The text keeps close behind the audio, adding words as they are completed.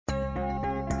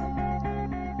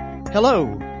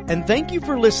Hello, and thank you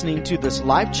for listening to this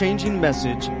life-changing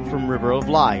message from River of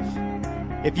Life.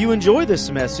 If you enjoy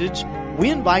this message, we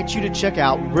invite you to check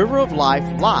out River of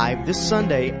Life live this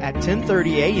Sunday at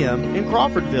 10:30 a.m. in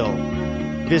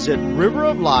Crawfordville. Visit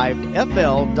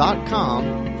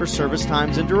riveroflifefl.com for service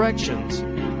times and directions.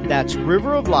 That's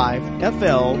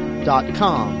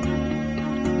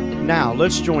riveroflifefl.com. Now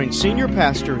let's join Senior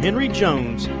Pastor Henry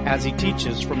Jones as he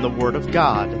teaches from the Word of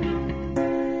God.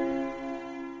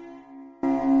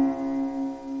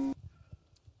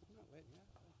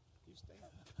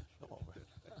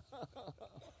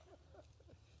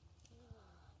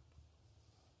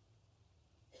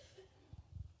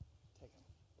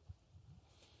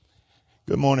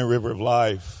 Good morning, River of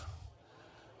Life.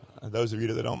 Those of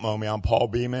you that don't know me, I'm Paul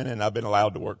Beeman, and I've been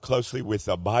allowed to work closely with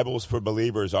Bibles for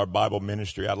Believers, our Bible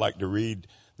ministry. I'd like to read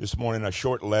this morning a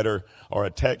short letter or a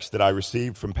text that I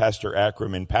received from Pastor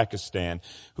Akram in Pakistan,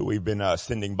 who we've been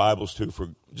sending Bibles to for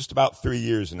just about 3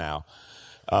 years now.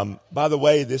 By the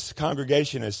way, this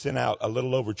congregation has sent out a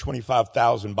little over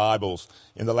 25,000 Bibles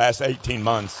in the last 18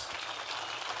 months.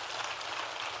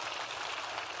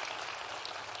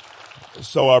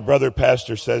 So our brother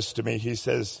pastor says to me, he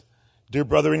says, "Dear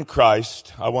brother in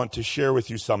Christ, I want to share with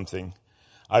you something.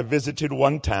 I visited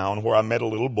one town where I met a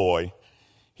little boy.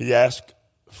 He asked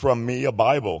from me a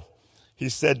Bible. He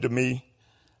said to me,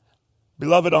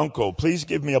 'Beloved uncle, please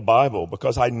give me a Bible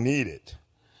because I need it.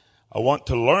 I want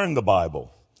to learn the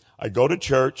Bible. I go to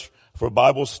church for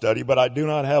Bible study, but I do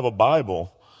not have a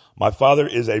Bible. My father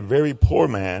is a very poor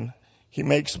man. He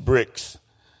makes bricks,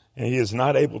 and he is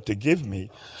not able to give me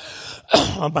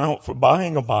amount for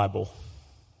buying a Bible.'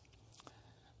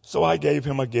 So I gave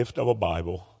him a gift of a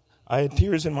Bible. I had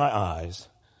tears in my eyes.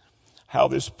 How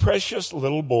this precious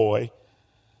little boy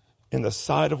in the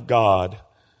sight of God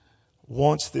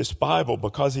wants this Bible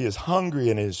because he is hungry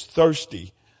and is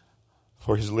thirsty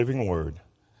for his living word.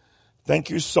 Thank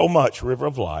you so much, River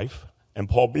of Life and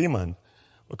Paul Beeman,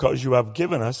 because you have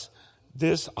given us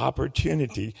this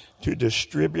opportunity to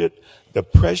distribute the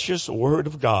precious word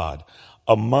of God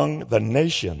among the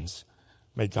nations.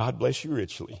 May God bless you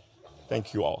richly."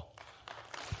 Thank you all.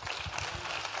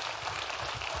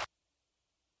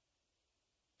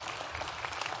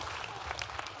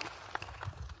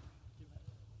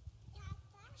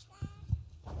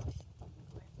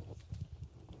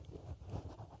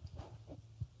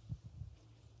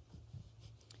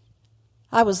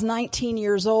 I was 19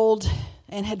 years old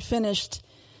and had finished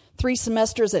 3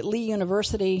 semesters at Lee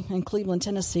University in Cleveland,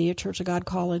 Tennessee, at Church of God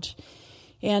College,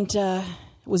 and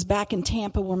was back in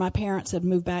Tampa where my parents had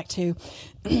moved back to.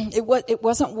 It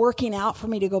wasn't working out for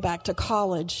me to go back to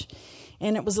college,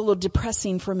 and it was a little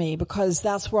depressing for me because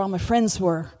that's where all my friends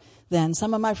were then.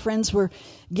 Some of my friends were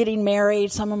getting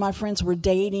married, some of my friends were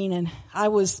dating, and I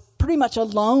was pretty much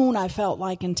alone, I felt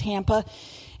like, in Tampa,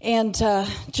 and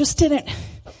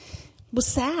was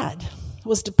sad,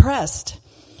 was depressed.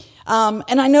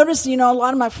 And I noticed, a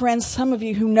lot of my friends, some of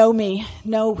you who know me,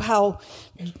 know how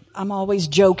I'm always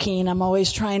joking. I'm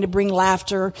always trying to bring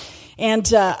laughter.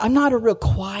 And I'm not a real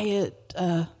quiet,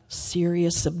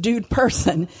 serious, subdued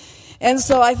person. And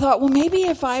so I thought, well, maybe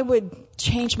if I would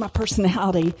change my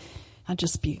personality, I'd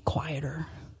just be quieter.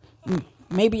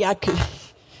 Maybe I could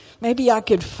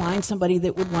find somebody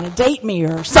that would want to date me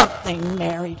or something,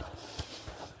 married.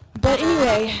 But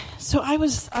anyway, so I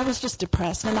was just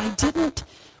depressed, and I didn't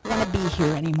want to be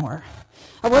here anymore.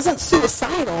 I wasn't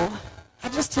suicidal. I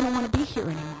just didn't want to be here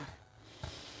anymore.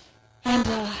 And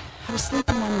I was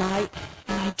sleeping one night,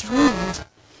 and I dreamed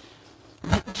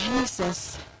that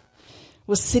Jesus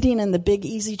was sitting in the big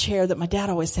easy chair that my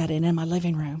dad always sat in my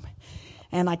living room.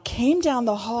 And I came down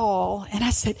the hall, and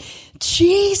I said,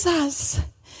 "Jesus,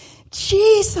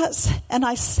 Jesus." And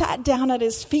I sat down at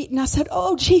his feet, and I said,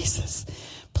 "Oh, Jesus,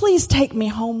 please take me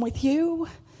home with you.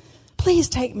 Please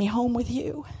take me home with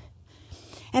you."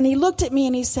 And he looked at me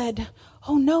and he said,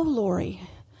 "Oh no, Lori.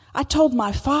 I told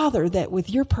my father that with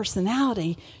your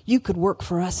personality, you could work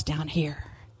for us down here."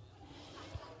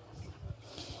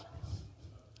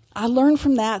 I learned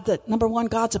from that number one,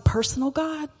 God's a personal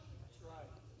God.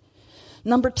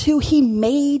 Number 2, he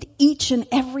made each and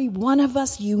every one of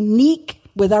us unique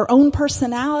with our own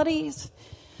personalities.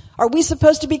 Are we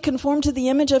supposed to be conformed to the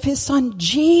image of his son,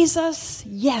 Jesus?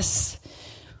 Yes.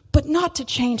 But not to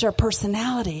change our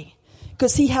personality,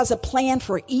 because he has a plan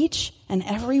for each and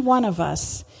every one of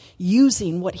us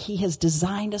using what he has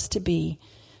designed us to be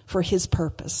for his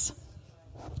purpose.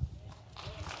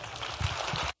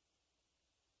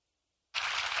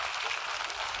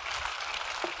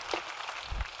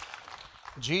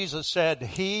 Jesus said,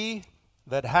 "He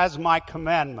that has my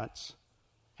commandments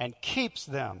and keeps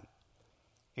them,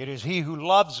 It is he who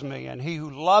loves me, and he who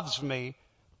loves me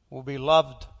will be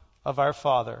loved of our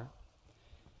Father.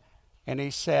 And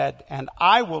he said, and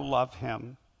I will love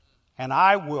him, and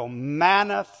I will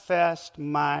manifest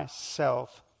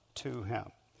myself to him.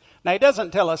 Now, he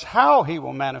doesn't tell us how he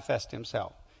will manifest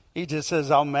himself. He just says,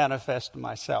 I'll manifest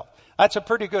myself. That's a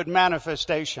pretty good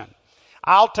manifestation.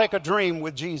 I'll take a dream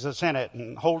with Jesus in it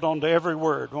and hold on to every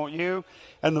word, won't you?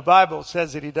 And the Bible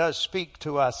says that he does speak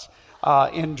to us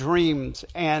in dreams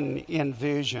and in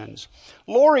visions.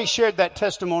 Lori shared that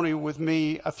testimony with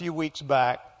me a few weeks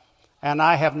back, and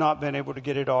I have not been able to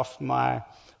get it off my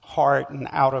heart and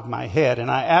out of my head. And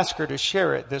I asked her to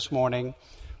share it this morning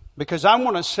because I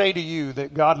want to say to you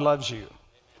that God loves you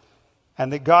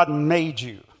and that God made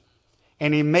you,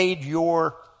 and he made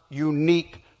your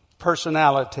unique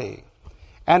personality.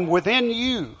 And within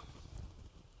you,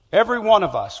 every one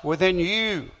of us, within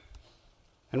you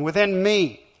and within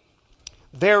me,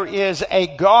 there is a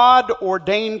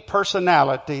God-ordained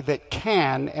personality that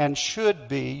can and should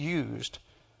be used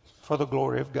for the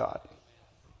glory of God.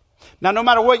 Now, no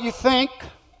matter what you think,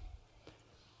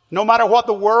 no matter what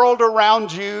the world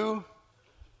around you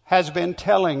has been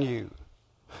telling you,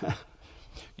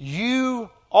 you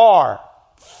are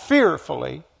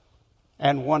fearfully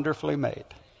and wonderfully made.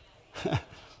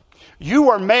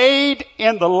 You are made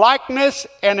in the likeness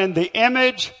and in the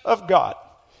image of God.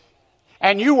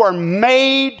 And you are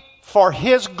made for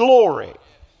his glory.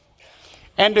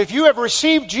 And if you have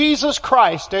received Jesus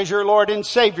Christ as your Lord and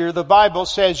Savior, the Bible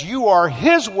says you are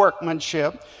his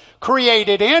workmanship,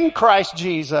 created in Christ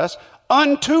Jesus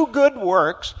unto good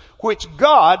works, which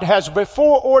God has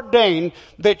before ordained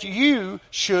that you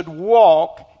should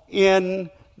walk in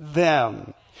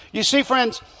them. You see,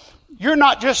 friends, you're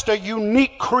not just a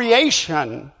unique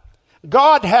creation.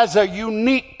 God has a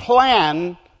unique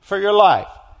plan for your life.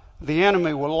 The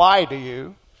enemy will lie to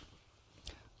you.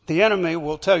 The enemy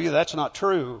will tell you that's not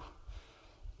true.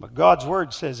 But God's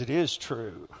word says it is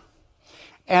true.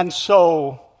 And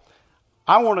so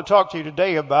I want to talk to you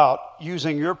today about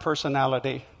using your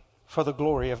personality for the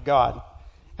glory of God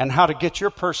and how to get your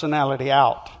personality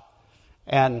out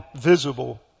and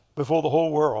visible before the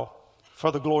whole world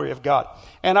for the glory of God.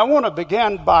 And I want to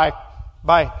begin by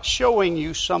showing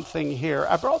you something here.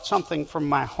 I brought something from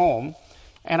my home,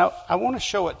 and I want to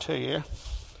show it to you.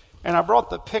 And I brought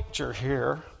the picture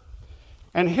here.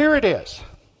 And here it is.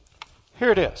 Here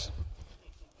it is.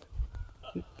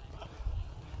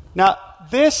 Now,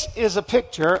 this is a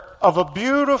picture of a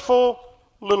beautiful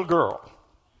little girl.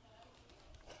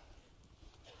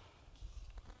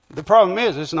 The problem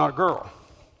is, it's not a girl.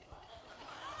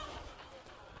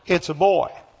 It's a boy.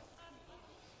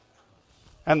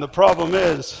 And the problem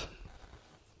is,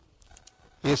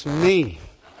 it's me.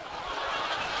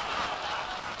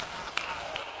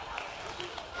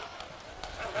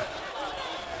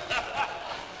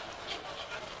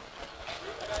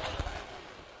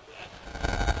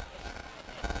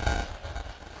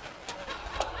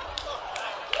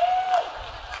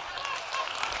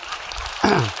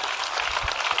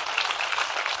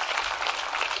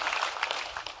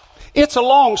 It's a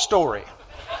long story.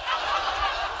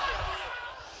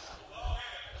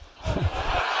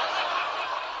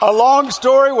 A long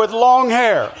story with long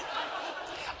hair.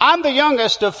 I'm the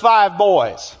youngest of 5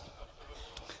 boys.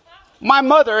 My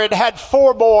mother had had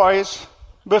 4 boys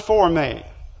before me.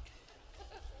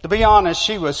 To be honest,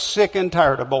 she was sick and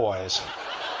tired of boys.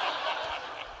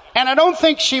 And I don't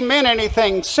think she meant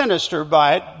anything sinister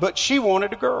by it, but she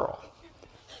wanted a girl.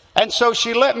 And so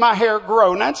she let my hair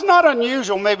grow. Now, it's not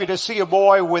unusual maybe to see a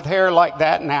boy with hair like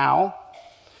that now,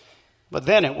 but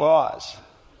then it was.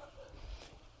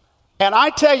 And I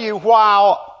tell you,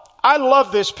 while I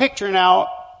love this picture now,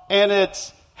 and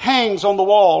it hangs on the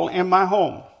wall in my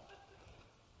home,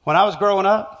 when I was growing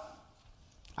up,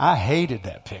 I hated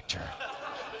that picture.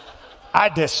 I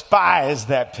despised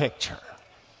that picture.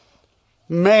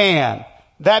 Man,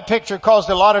 that picture caused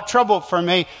a lot of trouble for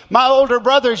me. My older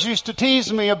brothers used to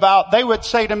tease me about, they would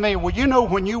say to me, well, you know,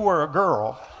 when you were a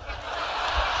girl.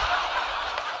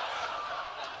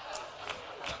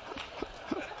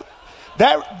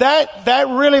 That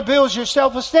really builds your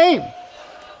self-esteem.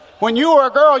 When you were a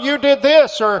girl, you did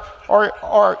this or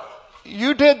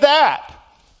you did that.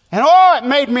 And it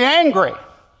made me angry.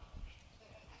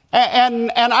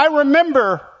 And I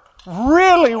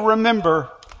really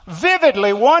remember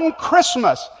vividly one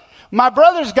Christmas, my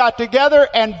brothers got together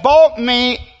and bought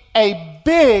me a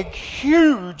big,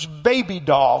 huge baby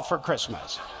doll for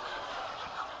Christmas.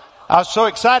 I was so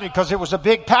excited because it was a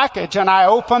big package, and I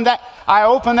opened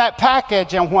that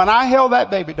package, and when I held that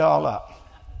baby doll up,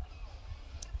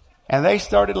 and they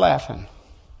started laughing,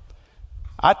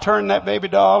 I turned that baby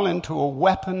doll into a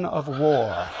weapon of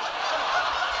war.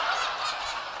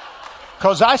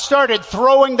 Because I started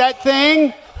throwing that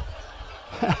thing.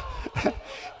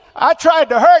 I tried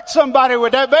to hurt somebody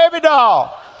with that baby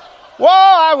doll. Whoa,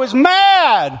 I was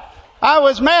mad.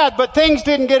 But things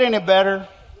didn't get any better.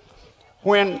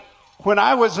 When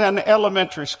I was in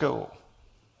elementary school,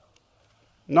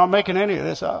 not making any of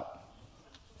this up,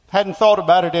 hadn't thought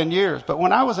about it in years, but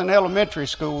when I was in elementary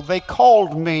school, they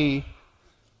called me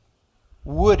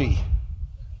Woody.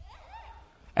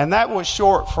 And that was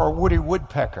short for Woody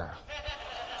Woodpecker.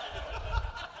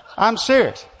 I'm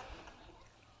serious.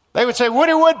 They would say,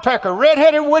 Woody Woodpecker,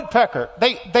 red-headed woodpecker.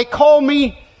 They call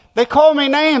me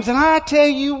names, and I tell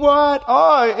you what,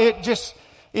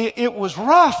 it was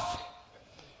rough.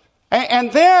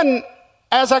 And then,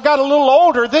 as I got a little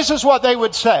older, this is what they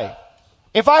would say.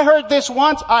 If I heard this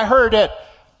once, I heard it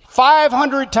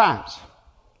 500 times.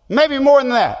 Maybe more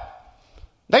than that.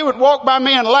 They would walk by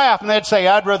me and laugh, and they'd say,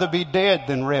 I'd rather be dead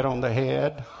than red on the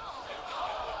head.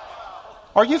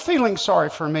 Are you feeling sorry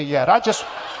for me yet? I just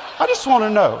want to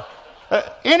know.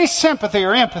 Any sympathy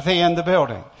or empathy in the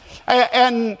building?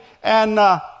 And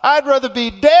I'd rather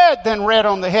be dead than red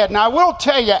on the head. Now, I will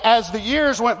tell you, as the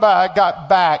years went by, I got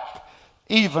back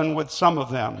even with some of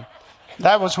them.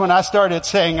 That was when I started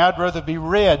saying, I'd rather be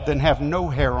red than have no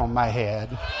hair on my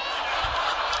head.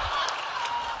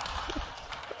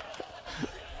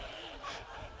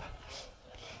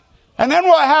 And then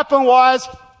what happened was,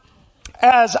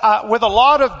 with a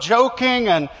lot of joking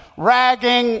and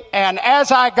ragging, and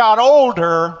as I got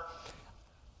older,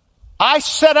 I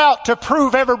set out to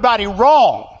prove everybody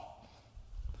wrong.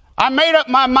 I made up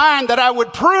my mind that I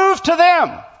would prove to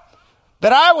them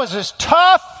that I was as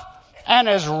tough and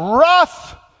as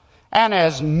rough and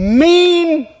as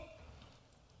mean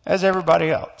as everybody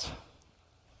else.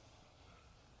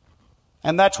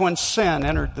 And that's when sin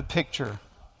entered the picture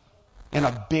in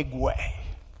a big way.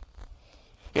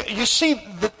 You see,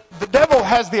 the devil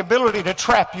has the ability to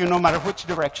trap you no matter which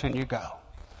direction you go.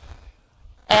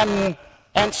 And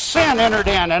sin entered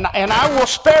in, and I will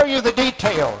spare you the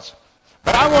details,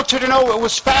 but I want you to know it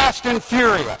was fast and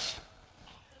furious.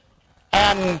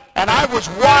 And I was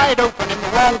wide open in the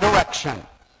wrong direction.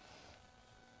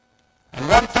 And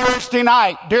one Thursday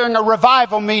night, during a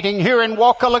revival meeting here in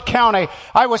Wakulla County,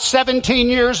 I was 17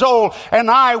 years old, and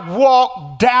I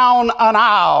walked down an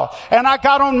aisle. And I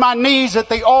got on my knees at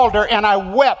the altar, and I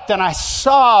wept, and I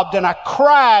sobbed, and I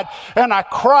cried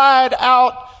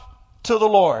out to the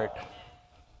Lord.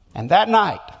 And that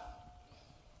night,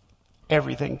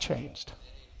 everything changed.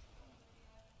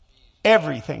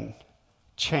 Everything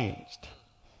changed.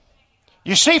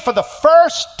 You see, for the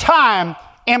first time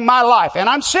in my life, and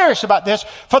I'm serious about this,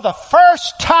 for the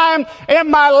first time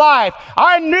in my life,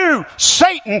 I knew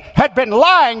Satan had been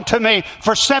lying to me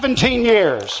for 17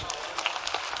 years.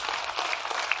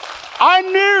 I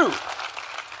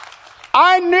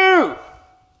knew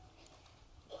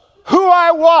who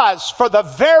I was for the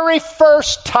very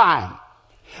first time.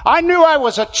 I knew I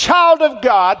was a child of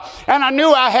God, and I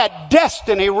knew I had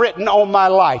destiny written on my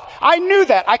life. I knew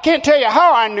that. I can't tell you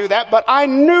how I knew that, but I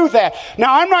knew that.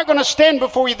 Now, I'm not going to stand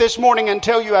before you this morning and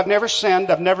tell you I've never sinned,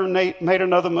 I've never made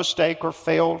another mistake or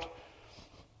failed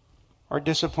or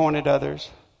disappointed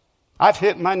others. I've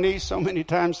hit my knees so many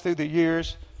times through the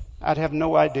years, I'd have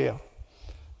no idea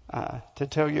to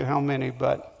tell you how many,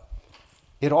 but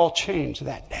it all changed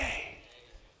that day.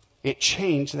 It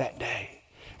changed that day.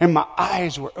 And my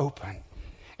eyes were open.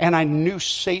 And I knew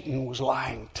Satan was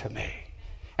lying to me.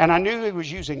 And I knew he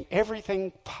was using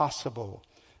everything possible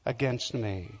against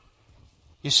me.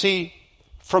 You see,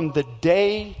 from the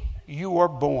day you are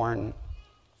born,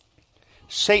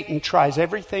 Satan tries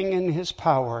everything in his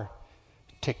power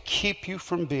to keep you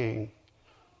from being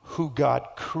who God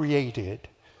created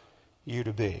you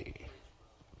to be.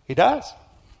 He does.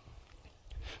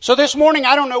 So this morning,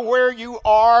 I don't know where you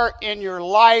are in your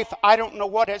life. I don't know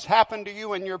what has happened to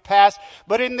you in your past.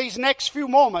 But in these next few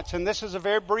moments, and this is a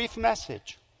very brief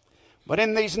message, but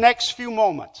in these next few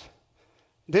moments,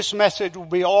 this message will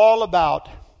be all about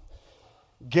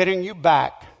getting you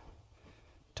back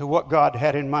to what God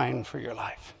had in mind for your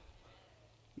life.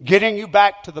 Getting you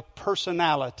back to the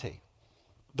personality,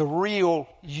 the real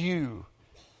you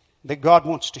that God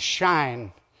wants to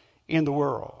shine in the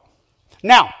world.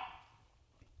 Now,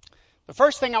 the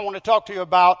first thing I want to talk to you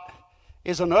about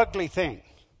is an ugly thing.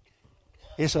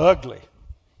 It's ugly.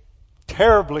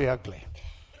 Terribly ugly.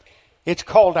 It's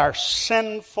called our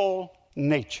sinful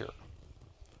nature.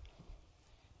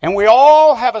 And we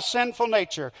all have a sinful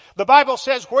nature. The Bible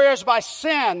says, whereas by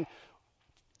sin,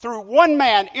 through one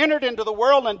man entered into the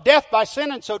world, and death by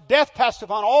sin, and so death passed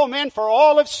upon all men, for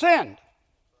all have sinned.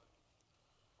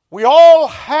 We all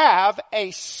have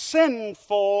a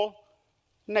sinful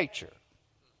nature.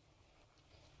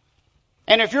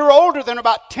 And if you're older than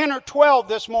about 10 or 12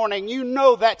 this morning, you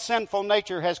know that sinful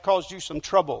nature has caused you some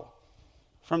trouble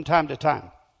from time to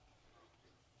time.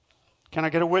 Can I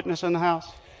get a witness in the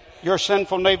house? Your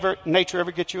sinful nature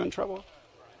ever get you in trouble?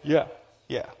 Yeah.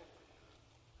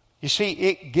 You see,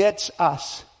 it gets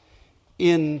us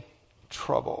in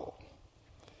trouble.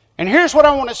 And here's what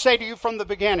I want to say to you from the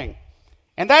beginning.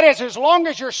 And that is, as long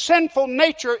as your sinful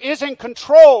nature is in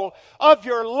control of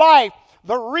your life,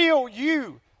 the real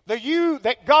you, the you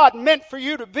that God meant for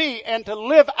you to be and to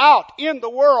live out in the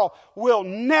world, will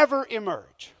never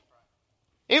emerge.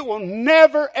 It will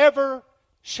never, ever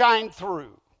shine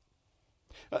through.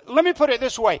 Let me put it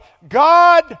this way.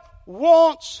 God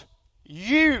wants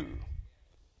you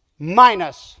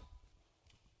minus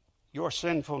your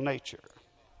sinful nature.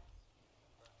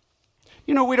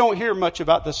 You know, we don't hear much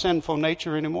about the sinful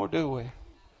nature anymore, do we?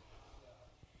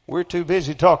 We're too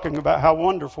busy talking about how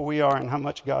wonderful we are and how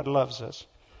much God loves us.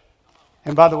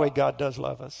 And by the way, God does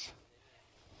love us.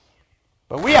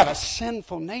 But we have a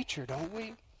sinful nature, don't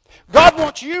we? God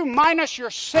wants you minus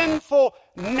your sinful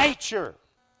nature.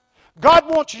 God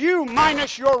wants you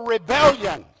minus your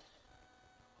rebellion.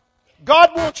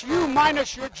 God wants you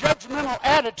minus your judgmental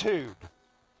attitude.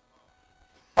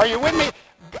 Are you with me?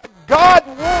 God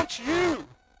wants you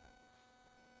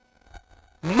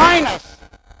minus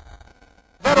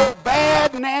that old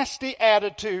bad, nasty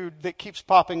attitude that keeps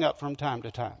popping up from time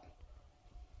to time.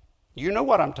 You know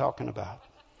what I'm talking about.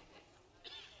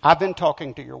 I've been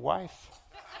talking to your wife.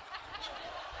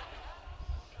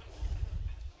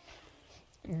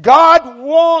 God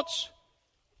wants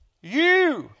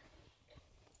you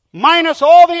minus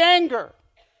all the anger.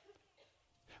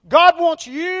 God wants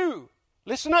you,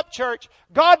 listen up, church,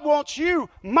 God wants you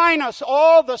minus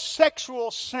all the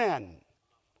sexual sin.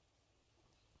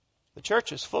 The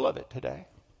church is full of it today.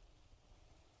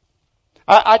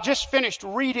 I just finished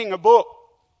reading a book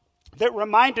that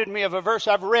reminded me of a verse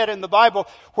I've read in the Bible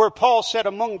where Paul said,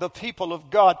 among the people of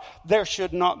God, there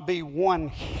should not be one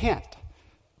hint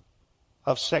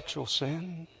of sexual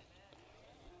sin.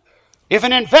 If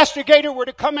an investigator were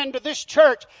to come into this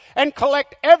church and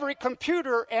collect every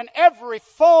computer and every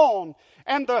phone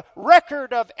and the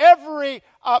record of every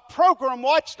program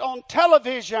watched on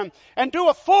television and do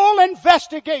a full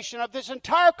investigation of this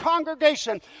entire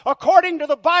congregation, according to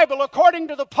the Bible, according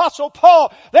to the Apostle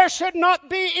Paul, there should not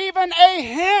be even a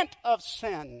hint of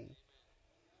sin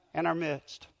in our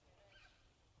midst.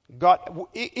 God,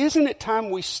 isn't it time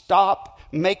we stop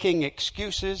making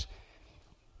excuses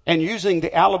and using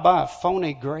the alibi of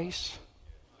phony grace?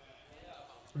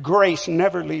 Grace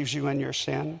never leaves you in your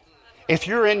sin. If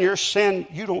you're in your sin,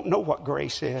 you don't know what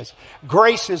grace is.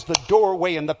 Grace is the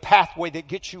doorway and the pathway that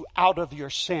gets you out of your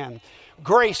sin.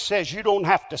 Grace says you don't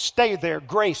have to stay there.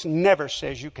 Grace never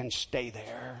says you can stay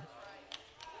there.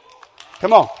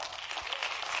 Come on.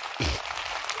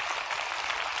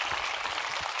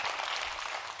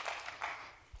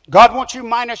 God wants you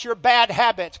minus your bad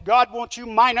habits. God wants you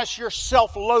minus your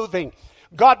self-loathing.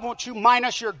 God wants you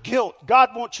minus your guilt. God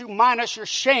wants you minus your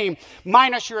shame,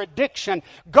 minus your addiction.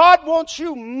 God wants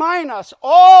you minus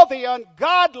all the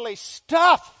ungodly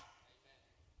stuff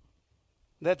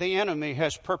that the enemy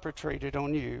has perpetrated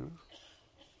on you.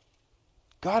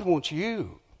 God wants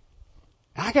you.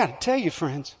 And I got to tell you,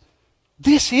 friends,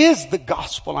 this is the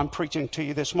gospel I'm preaching to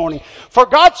you this morning. For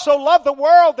God so loved the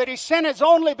world that He sent His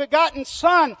only begotten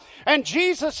Son. And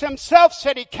Jesus Himself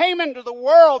said He came into the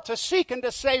world to seek and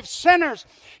to save sinners.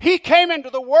 He came into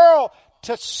the world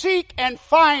to seek and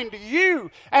find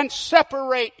you and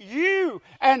separate you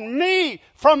and me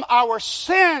from our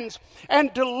sins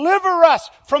and deliver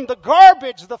us from the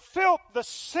garbage, the filth, the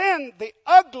sin, the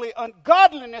ugly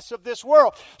ungodliness of this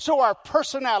world. So our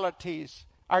personalities,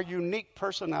 our unique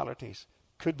personalities,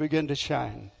 could begin to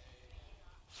shine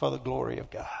for the glory of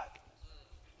God.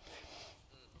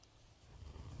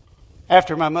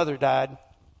 After my mother died,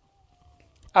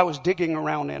 I was digging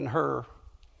around in her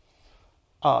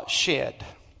shed.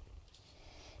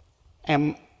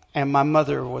 And my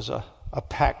mother was a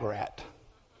pack rat.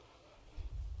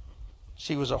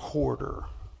 She was a hoarder.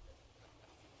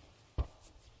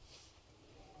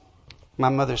 My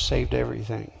mother saved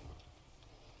everything.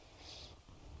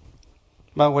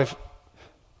 By the way,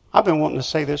 I've been wanting to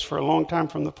say this for a long time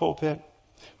from the pulpit,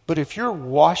 but if you're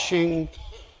washing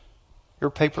your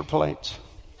paper plates,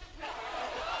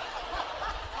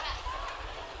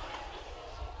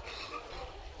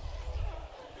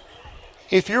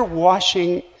 if you're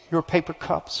washing your paper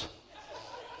cups.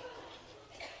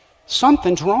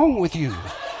 Something's wrong with you.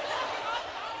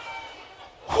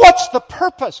 What's the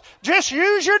purpose? Just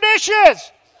use your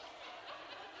dishes.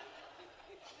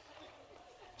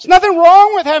 There's nothing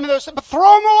wrong with having those, but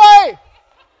throw them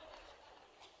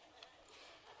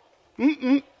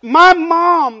away. My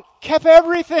mom kept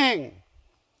everything.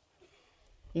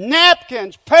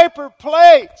 Napkins, paper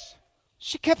plates.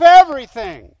 She kept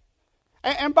everything.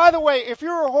 And by the way, if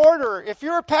you're a hoarder, if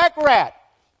you're a pack rat,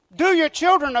 do your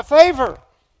children a favor.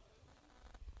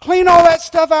 Clean all that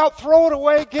stuff out, throw it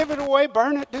away, give it away,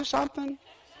 burn it, do something.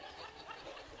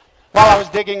 While I was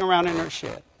digging around in her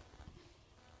shed,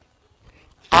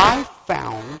 I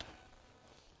found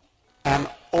an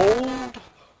old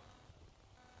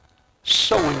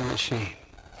sewing machine.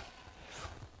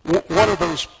 One of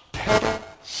those pedal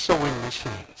sewing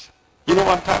machines. You know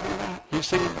what I'm talking about? You've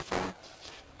seen it before?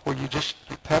 Where you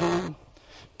pedal,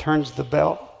 turns the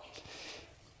belt.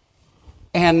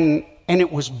 And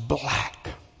it was black.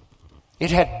 It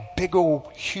had big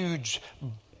old, huge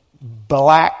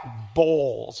black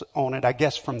balls on it, I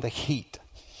guess from the heat.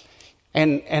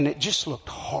 And it just looked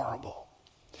horrible.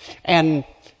 And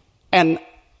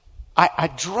I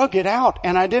drug it out,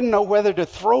 and I didn't know whether to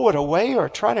throw it away or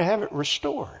try to have it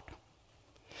restored.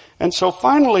 And so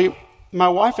finally, my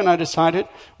wife and I decided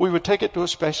we would take it to a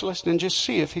specialist and just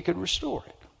see if he could restore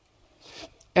it.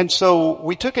 And so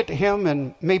we took it to him,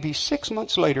 and maybe 6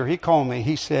 months later, he called me.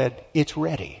 He said, "It's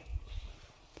ready."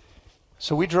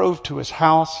 So we drove to his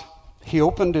house. He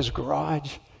opened his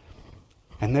garage,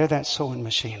 and there that sewing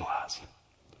machine was.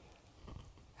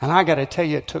 And I got to tell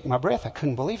you, it took my breath. I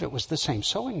couldn't believe it was the same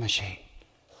sewing machine.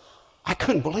 I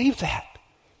couldn't believe that.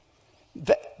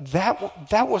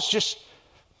 That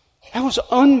was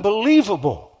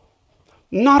unbelievable.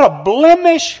 Not a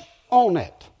blemish on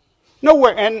it.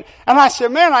 Nowhere. And I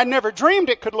said, man, I never dreamed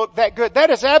it could look that good. That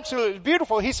is absolutely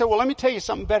beautiful. He said, well, let me tell you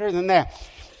something better than that.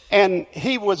 And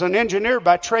he was an engineer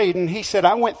by trade, and he said,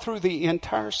 I went through the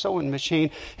entire sewing machine.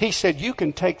 He said, you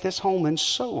can take this home and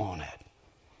sew on it.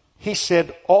 He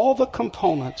said, all the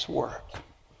components work.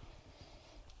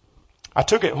 I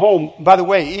took it home. By the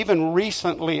way, even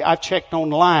recently, I've checked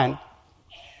online,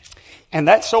 and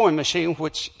that sewing machine,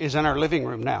 which is in our living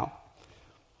room now,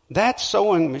 that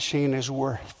sewing machine is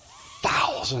worth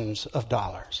thousands of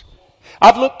dollars.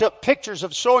 I've looked up pictures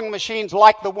of sewing machines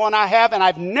like the one I have, and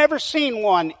I've never seen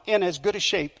one in as good a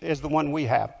shape as the one we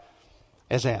have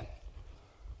as in.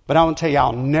 But I want to tell you,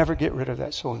 I'll never get rid of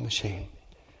that sewing machine.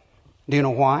 Do you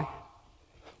know why?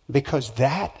 Because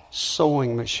that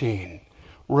sewing machine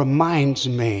reminds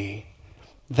me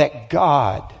that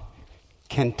God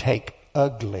can take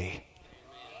ugly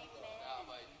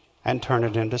and turn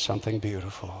it into something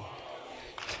beautiful.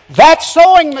 That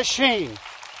sewing machine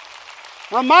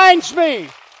reminds me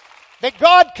that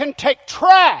God can take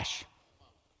trash,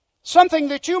 something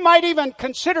that you might even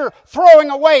consider throwing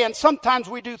away, and sometimes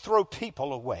we do throw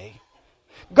people away.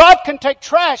 God can take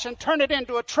trash and turn it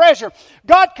into a treasure.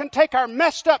 God can take our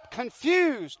messed up,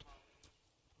 confused,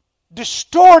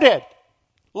 distorted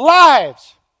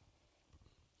lives,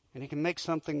 and He can make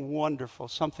something wonderful,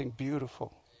 something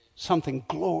beautiful, something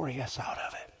glorious out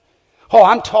of it. Oh,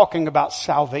 I'm talking about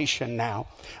salvation now.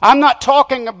 I'm not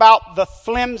talking about the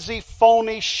flimsy,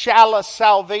 phony, shallow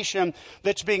salvation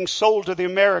that's being sold to the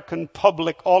American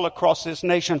public all across this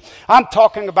nation. I'm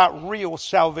talking about real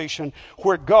salvation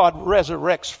where God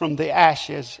resurrects from the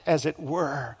ashes, as it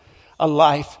were, a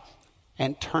life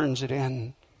and turns it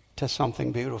into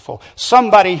something beautiful.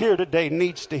 Somebody here today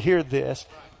needs to hear this.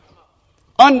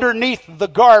 Underneath the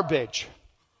garbage,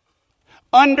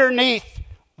 underneath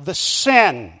the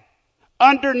sin,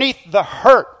 underneath the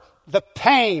hurt, the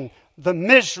pain, the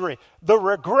misery, the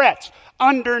regrets,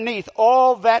 underneath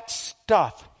all that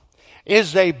stuff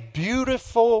is a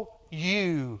beautiful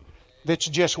you that's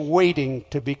just waiting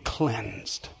to be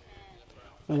cleansed,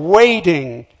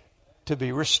 waiting to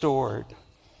be restored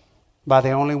by the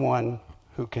only one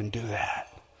who can do that.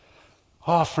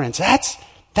 Oh, friends,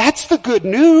 that's the good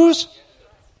news.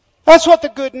 That's what the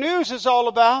good news is all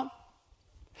about.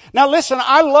 Now listen,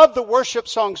 I love the worship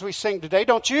songs we sing today,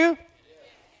 don't you?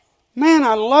 Man,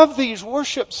 I love these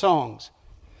worship songs.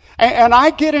 And I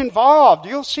get involved.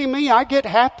 You'll see me, I get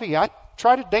happy. I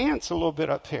try to dance a little bit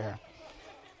up here.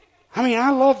 I mean, I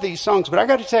love these songs, but I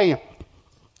got to tell you,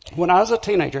 when I was a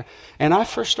teenager and I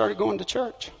first started going to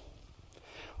church,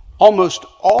 almost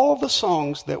all the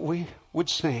songs that we would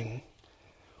sing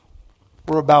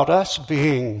were about us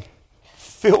being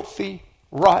filthy,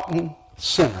 rotten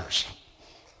sinners.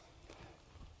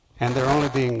 And there only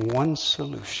being one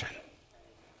solution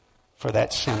for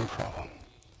that sin problem.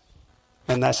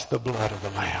 And that's the blood of the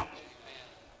Lamb.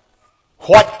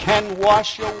 What can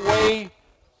wash away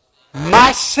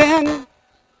my sin?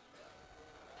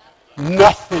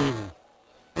 Nothing.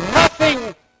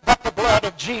 Nothing but the blood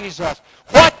of Jesus.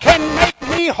 What can make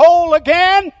me whole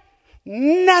again?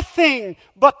 Nothing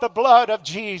but the blood of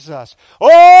Jesus.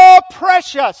 Oh,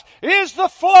 precious is the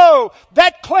flow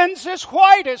that cleanses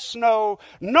white as snow.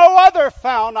 No other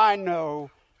fount I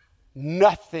know.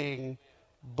 Nothing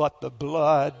but the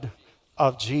blood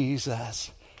of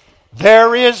Jesus.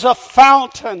 There is a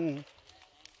fountain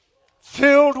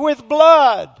filled with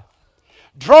blood,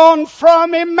 drawn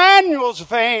from Emmanuel's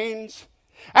veins,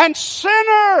 and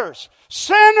sinners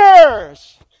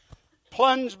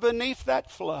plunge beneath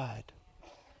that flood,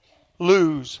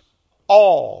 lose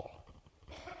all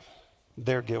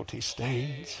their guilty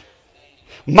stains.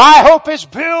 My hope is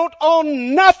built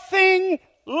on nothing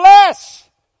less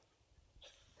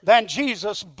than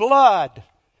Jesus' blood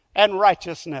and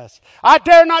righteousness. I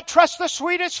dare not trust the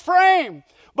sweetest frame,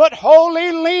 but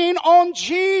wholly lean on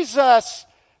Jesus'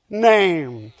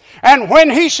 name. And when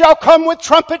he shall come with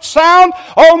trumpet sound,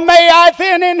 oh, may I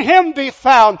then in him be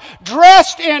found,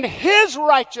 dressed in his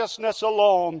righteousness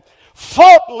alone,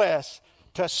 faultless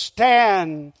to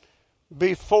stand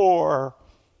before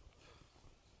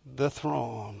the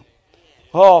throne.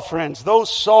 Oh, friends, those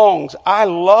songs, I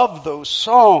love those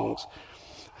songs.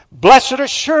 Blessed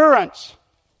assurance,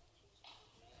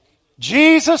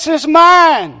 Jesus is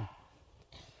mine.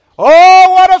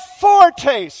 Oh, what a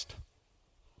foretaste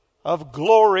of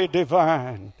glory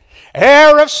divine.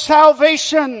 Heir of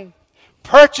salvation,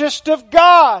 purchased of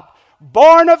God,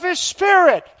 born of his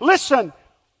Spirit. Listen,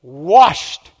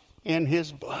 washed in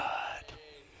his blood.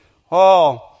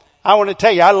 Oh, I want to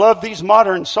tell you, I love these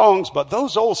modern songs, but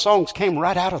those old songs came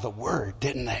right out of the Word,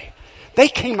 didn't they? They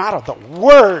came out of the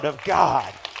Word of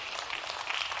God.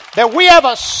 That we have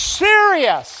a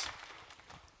serious,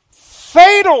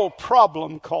 fatal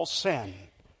problem called sin.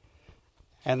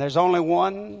 And there's only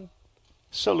one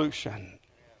solution.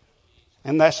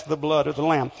 And that's the blood of the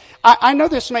Lamb. I know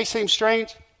this may seem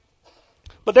strange,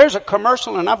 but there's a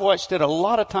commercial, and I've watched it a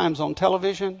lot of times on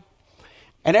television.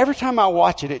 And every time I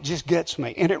watch it, it just gets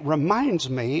me. And it reminds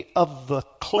me of the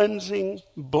cleansing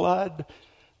blood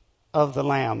of the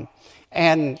Lamb.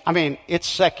 And, I mean, it's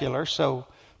secular, so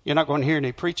you're not going to hear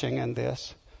any preaching in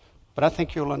this. But I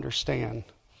think you'll understand.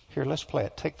 Here, let's play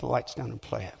it. Take the lights down and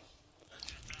play it.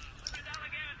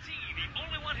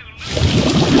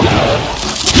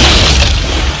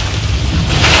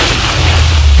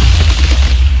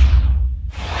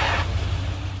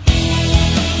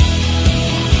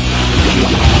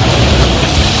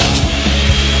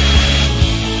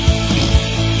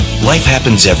 Life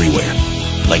happens everywhere.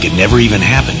 Like it never even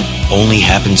happened, only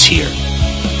happens here.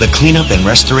 The cleanup and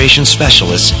restoration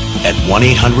specialists at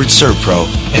 1-800-SERVPRO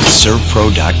and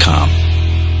ServPro.com.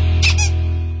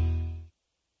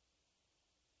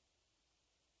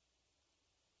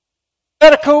 Is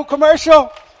that a cool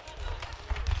commercial?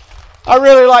 I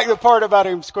really like the part about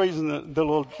him squeezing the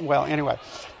little, well, anyway.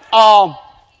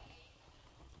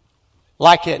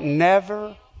 Like it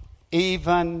never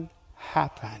even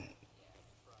happened.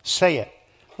 Say it.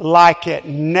 Like it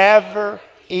never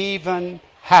even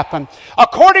happened.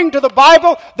 According to the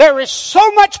Bible, there is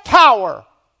so much power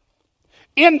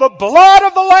in the blood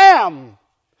of the Lamb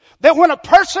that when a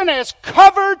person is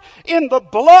covered in the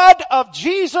blood of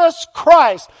Jesus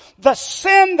Christ, the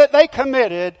sin that they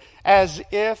committed as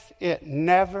if it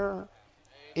never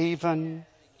even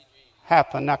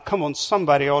happened. Now, come on,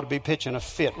 somebody ought to be pitching a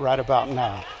fit right about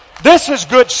now. This is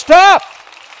good stuff.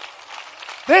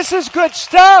 This is good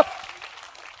stuff.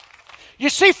 You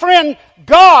see, friend,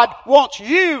 God wants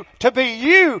you to be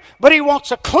you, but He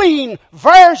wants a clean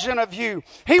version of you.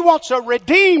 He wants a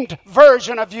redeemed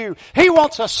version of you. He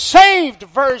wants a saved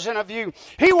version of you.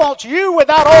 He wants you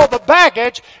without all the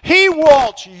baggage. He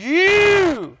wants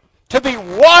you to be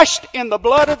washed in the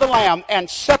blood of the Lamb and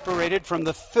separated from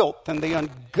the filth and the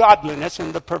ungodliness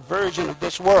and the perversion of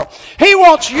this world. He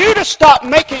wants you to stop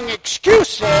making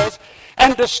excuses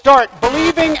and to start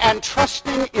believing and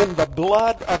trusting in the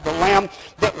blood of the Lamb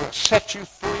that will set you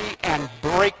free and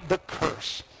break the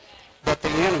curse that the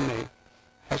enemy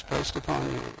has placed upon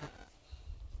you.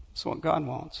 That's what God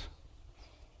wants.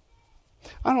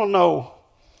 I don't know,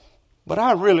 but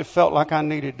I really felt like I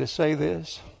needed to say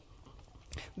this.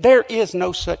 There is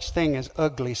no such thing as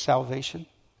ugly salvation.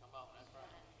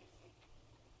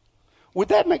 Would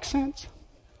that make sense?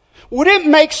 Would it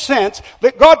make sense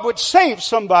that God would save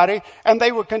somebody and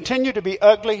they would continue to be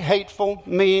ugly, hateful,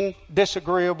 mean,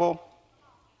 disagreeable?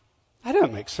 That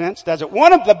doesn't make sense, does it?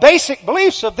 One of the basic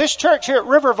beliefs of this church here at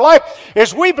River of Life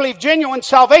is we believe genuine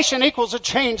salvation equals a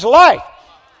changed life.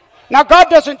 Now, God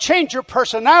doesn't change your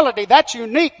personality. That's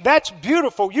unique. That's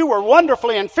beautiful. You were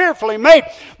wonderfully and fearfully made.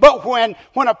 But when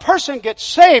a person gets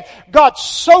saved, God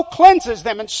so cleanses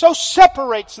them and so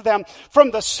separates them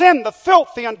from the sin, the filth,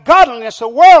 the ungodliness, the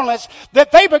worldliness,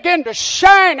 that they begin to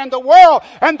shine in the world.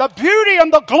 And the beauty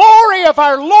and the glory of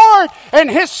our Lord and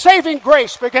His saving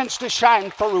grace begins to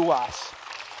shine through us.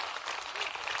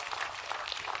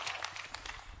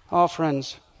 Oh,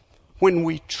 friends, when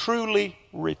we truly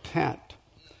repent,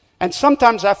 and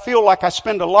sometimes I feel like I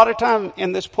spend a lot of time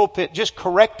in this pulpit just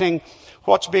correcting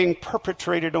what's being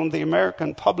perpetrated on the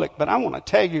American public. But I want to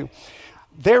tell you,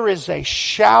 there is a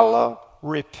shallow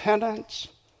repentance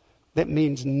that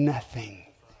means nothing.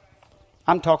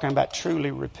 I'm talking about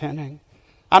truly repenting.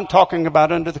 I'm talking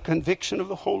about under the conviction of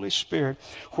the Holy Spirit,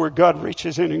 where God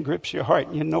reaches in and grips your heart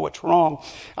and you know it's wrong.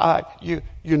 You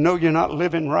know you're not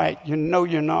living right. You know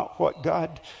you're not what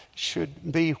God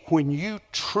should be. When you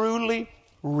truly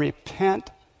repent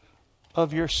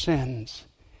of your sins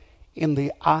in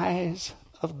the eyes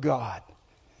of God,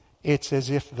 it's as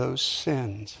if those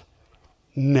sins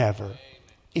never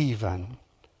even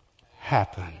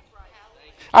happened.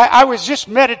 I was just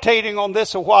meditating on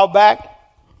this a while back,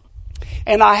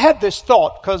 and I had this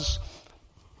thought because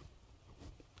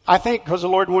the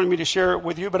Lord wanted me to share it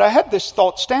with you, but I had this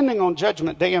thought standing on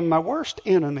Judgment Day and my worst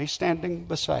enemy standing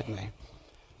beside me.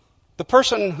 The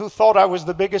person who thought I was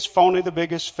the biggest phony, the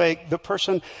biggest fake, the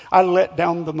person I let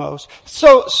down the most.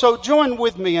 So join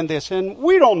with me in this. And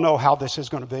we don't know how this is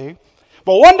going to be.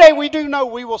 But one day we do know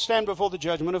we will stand before the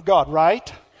judgment of God,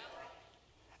 right?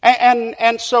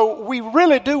 And so we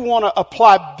really do want to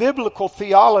apply biblical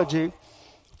theology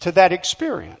to that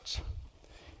experience.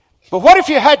 But what if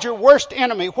you had your worst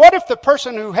enemy? What if the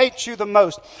person who hates you the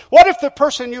most? What if the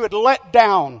person you had let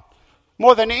down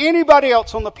more than anybody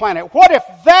else on the planet? What if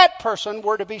that person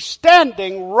were to be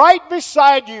standing right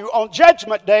beside you on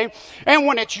Judgment Day, and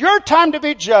when it's your time to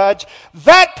be judged,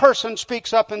 that person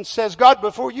speaks up and says, God,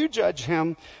 before you judge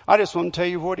him, I just want to tell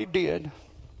you what he did.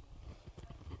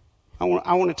 I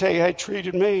want to tell you how he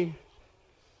treated me.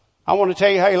 I want to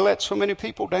tell you how he let so many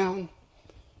people down.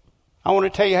 I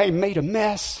want to tell you how he made a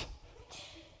mess.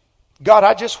 God,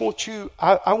 I just want you,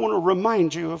 I want to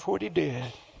remind you of what he did.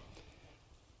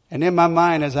 And in my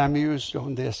mind, as I mused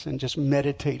on this and just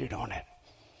meditated on it,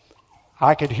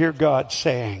 I could hear God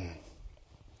saying,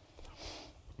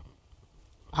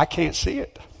 I can't see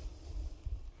it.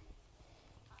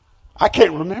 I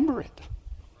can't remember it.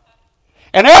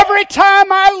 And every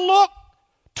time I look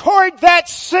toward that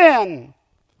sin,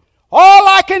 all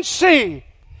I can see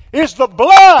is the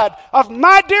blood of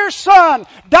my dear Son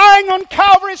dying on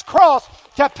Calvary's cross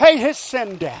to pay his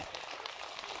sin debt.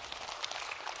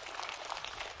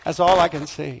 That's all I can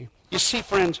see. You see,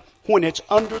 friends, when it's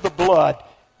under the blood,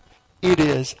 it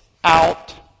is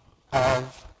out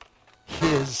of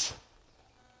his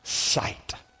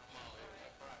sight.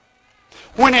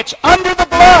 When it's under the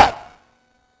blood,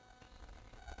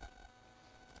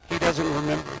 he doesn't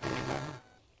remember it anymore.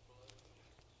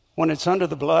 When it's under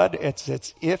the blood, it's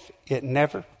as if it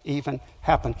never even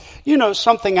happened. You know,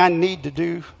 something I need to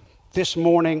do this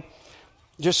morning,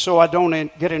 just so I don't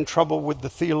get in trouble with the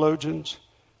theologians.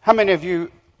 How many of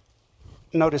you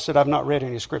notice that I've not read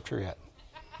any scripture yet?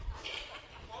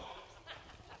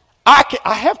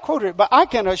 I have quoted it, but I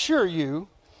can assure you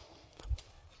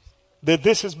that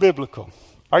this is biblical.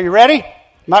 Are you ready?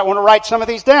 Might want to write some of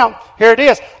these down. Here it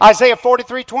is. Isaiah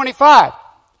 43:25.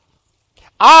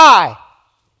 I,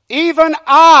 even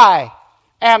I,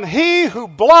 am he who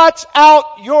blots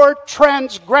out your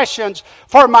transgressions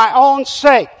for my own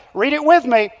sake. Read it with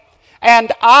me.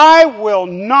 And I will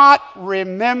not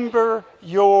remember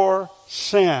your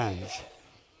sins.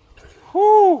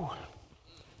 Whew.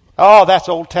 Oh, that's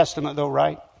Old Testament though,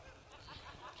 right?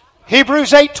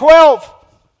 Hebrews 8:12.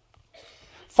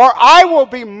 For I will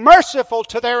be merciful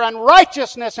to their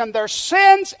unrighteousness, and their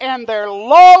sins and their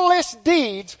lawless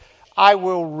deeds I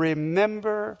will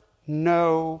remember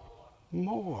no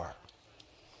more.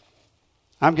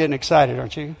 I'm getting excited,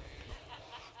 aren't you?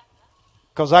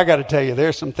 Because I got to tell you,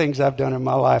 there's some things I've done in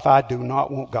my life, I do not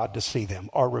want God to see them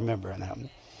or remember them.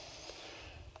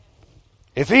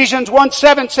 Ephesians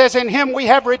 1:7 says, in him we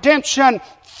have redemption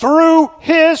through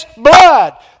his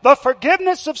blood, the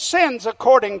forgiveness of sins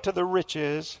according to the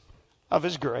riches of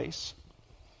his grace.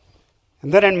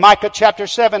 And then in Micah chapter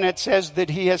 7 it says that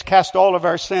he has cast all of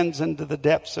our sins into the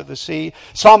depths of the sea.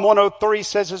 Psalm 103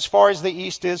 says, as far as the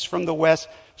east is from the west,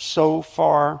 so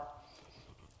far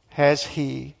has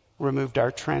he removed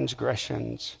our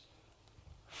transgressions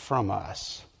from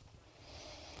us.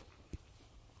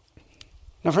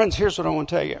 Now, friends, here's what I want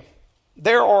to tell you.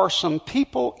 There are some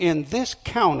people in this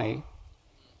county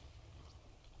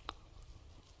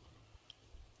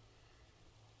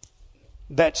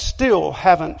that still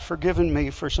haven't forgiven me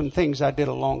for some things I did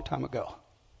a long time ago.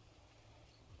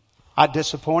 I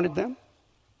disappointed them.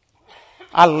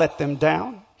 I let them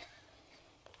down.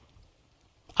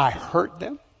 I hurt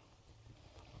them.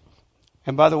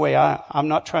 And by the way, I'm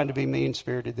not trying to be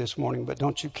mean-spirited this morning, but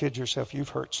don't you kid yourself, you've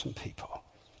hurt some people.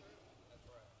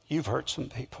 You've hurt some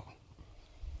people.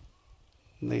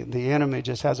 The enemy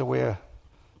just has a way of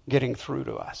getting through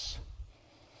to us.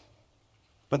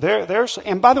 But there's,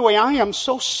 and by the way, I am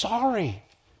so sorry.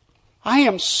 I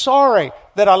am sorry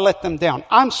that I let them down.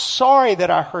 I'm sorry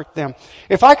that I hurt them.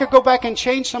 If I could go back and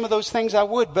change some of those things, I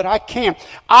would, but I can't.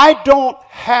 I don't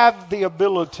have the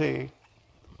ability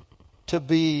to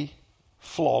be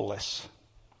flawless.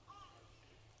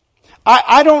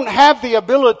 I don't have the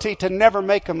ability to never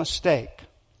make a mistake.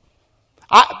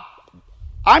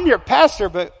 I'm your pastor,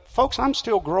 but folks, I'm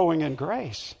still growing in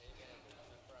grace.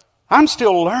 I'm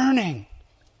still learning.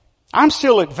 I'm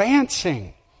still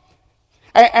advancing.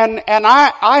 And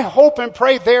I hope and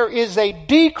pray there is a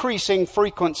decreasing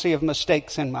frequency of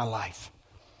mistakes in my life.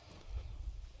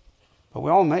 But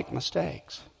we all make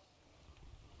mistakes.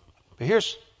 But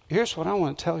here's what I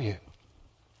want to tell you.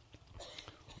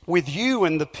 With you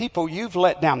and the people you've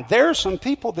let down, there are some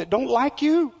people that don't like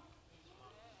you.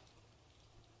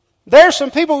 There are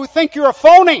some people who think you're a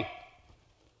phony.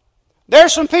 There are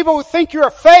some people who think you're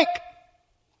a fake.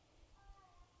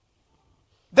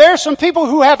 There are some people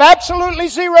who have absolutely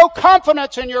zero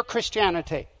confidence in your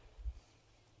Christianity.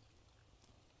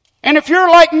 And if you're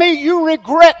like me, you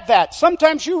regret that.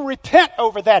 Sometimes you repent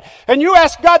over that. And you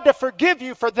ask God to forgive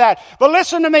you for that. But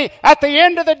listen to me, at the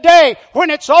end of the day, when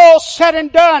it's all said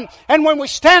and done, and when we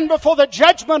stand before the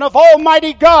judgment of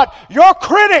Almighty God, your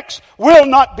critics will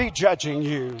not be judging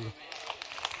you.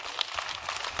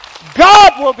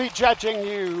 God will be judging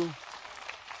you.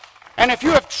 And if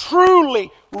you have truly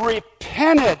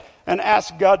repented and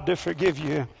asked God to forgive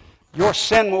you, your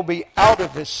sin will be out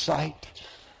of His sight.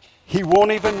 He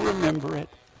won't even remember it.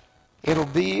 It'll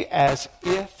be as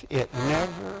if it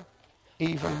never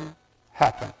even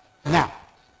happened. Now,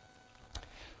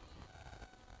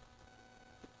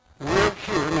 we're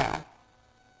here now,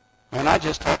 and I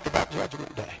just talked about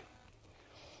Judgment Day.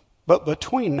 But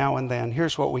between now and then,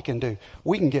 here's what we can do.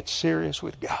 We can get serious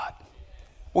with God.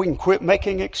 We can quit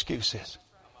making excuses.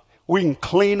 We can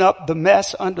clean up the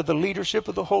mess under the leadership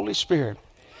of the Holy Spirit.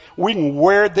 We can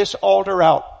wear this altar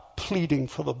out, pleading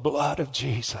for the blood of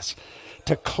Jesus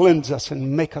to cleanse us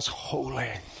and make us holy.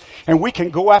 And we can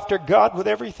go after God with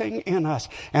everything in us.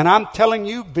 And I'm telling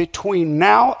you, between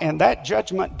now and that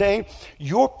judgment day,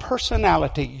 your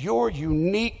personality, your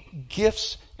unique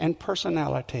gifts and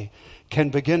personality can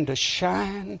begin to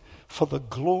shine for the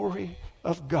glory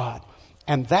of God.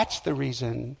 And that's the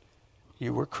reason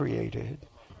you were created.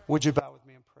 Would you bow with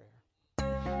me in prayer?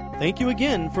 Thank you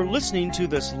again for listening to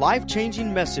this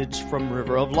life-changing message from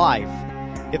River of Life.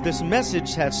 If this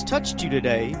message has touched you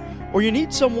today, or you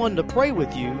need someone to pray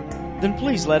with you, then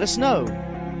please let us know.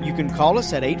 You can call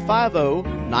us at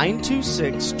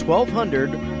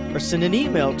 850-926-1200 or send an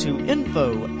email to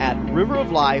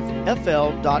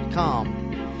info@riveroflifefl.com.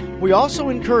 We also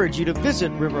encourage you to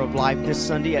visit River of Life this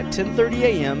Sunday at 10:30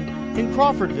 a.m. in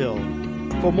Crawfordville.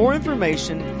 For more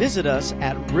information, visit us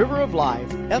at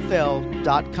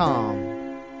riveroflifefl.com.